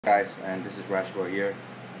Guys, and this is Rashbro here,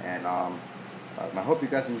 and I hope you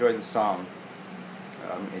guys enjoyed the song.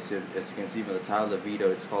 As you can see from the title of the video,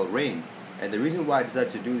 it's called Rain. And the reason why I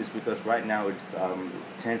decided to do this because right now it's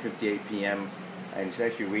 10:58 p.m. and it's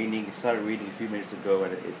actually raining. It started raining a few minutes ago,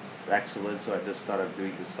 and it's excellent. So I just started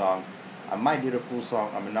doing this song. I might do the full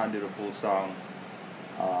song. I may not do the full song.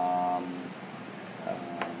 Um,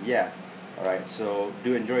 yeah. All right. So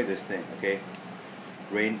do enjoy this thing, okay?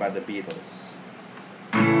 Rain by the Beatles.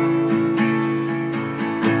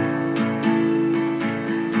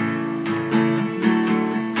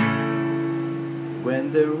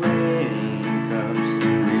 When the rain comes,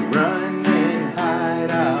 we run and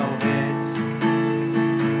hide our heads.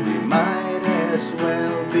 We might as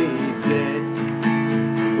well be dead.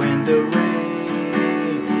 When the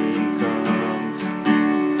rain comes,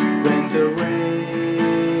 when the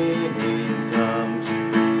rain comes,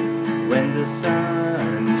 when the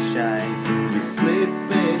sun shines, we slip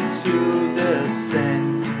into the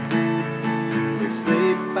sand. We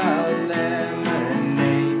sleep our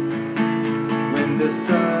lemonade. When the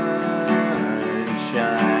sun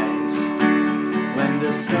shines, when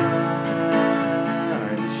the sun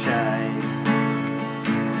shines,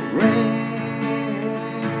 rain,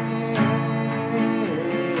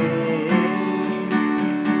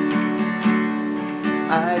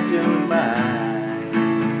 I don't mind.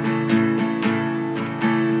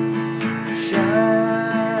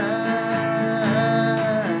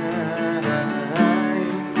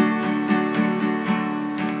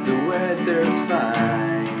 Shine, the weather's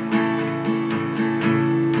fine.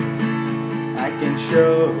 I can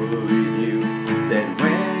show you that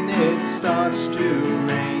when it starts to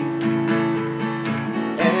rain,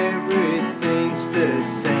 everything's the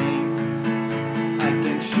same. I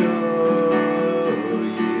can show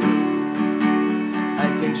you, I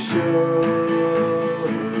can show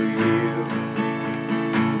you.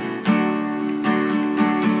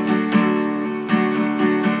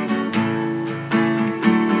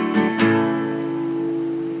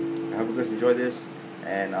 I hope you guys enjoy this,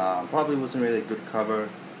 and probably wasn't really a good cover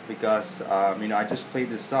because I just played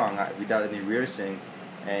this song without any rehearsing,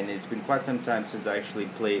 and it's been quite some time since I actually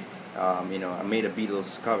played. I made a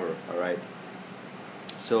Beatles cover. All right,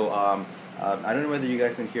 so I don't know whether you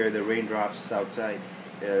guys can hear the raindrops outside,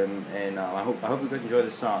 and I hope you guys enjoy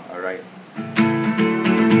the song. All right.